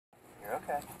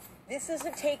Okay. This is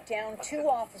a takedown two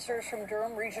officers from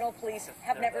Durham Regional Police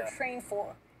have never trained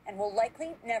for and will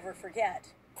likely never forget.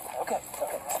 Okay.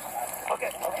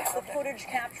 The footage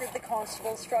captured the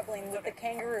constable struggling with the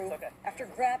kangaroo after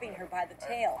grabbing her by the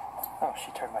tail. Oh,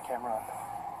 she turned my camera on.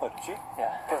 Oh, did she?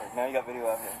 Yeah. Perfect. Now you got video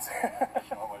evidence.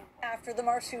 After the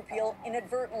marsupial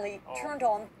inadvertently turned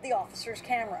on the officer's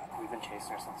camera. We've been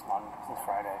chasing her since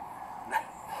Friday.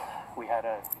 We had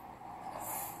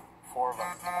four of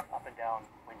us up and down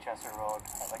Winchester Road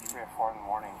at like 3 or 4 in the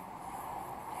morning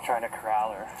trying to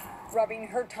corral her. Rubbing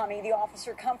her tummy, the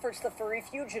officer comforts the furry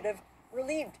fugitive,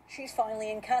 relieved she's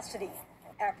finally in custody.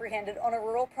 Apprehended on a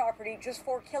rural property just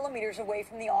 4 kilometers away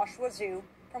from the Oshawa Zoo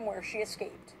from where she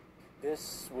escaped.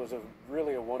 This was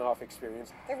really a one-off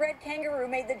experience. The red kangaroo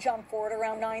made the jump for it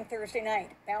around 9 Thursday night,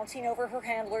 bouncing over her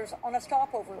handlers on a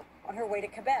stopover on her way to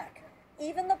Quebec.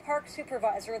 Even the park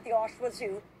supervisor at the Oshawa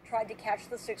Zoo tried to catch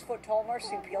the 6-foot-tall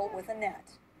marsupial with a net.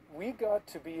 We got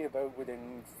to be about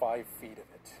within 5 feet of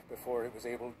it before it was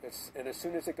able. And as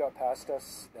soon as it got past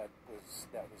us, that was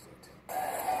it.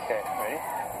 Okay, ready?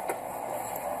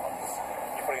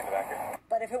 You're putting it in the back here.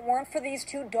 But if it weren't for these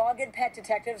two dogged pet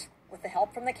detectives, with the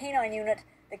help from the canine unit,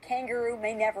 the kangaroo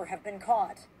may never have been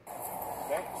caught.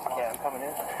 Okay, I'm coming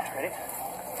in. Ready?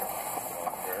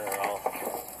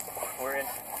 We're in.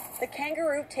 The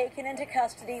kangaroo taken into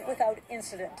custody without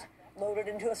incident, loaded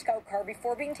into a scout car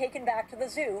before being taken back to the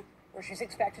zoo, where she's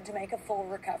expected to make a full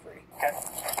recovery. Okay.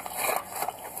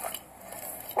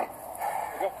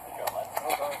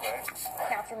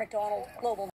 Catherine McDonald, Global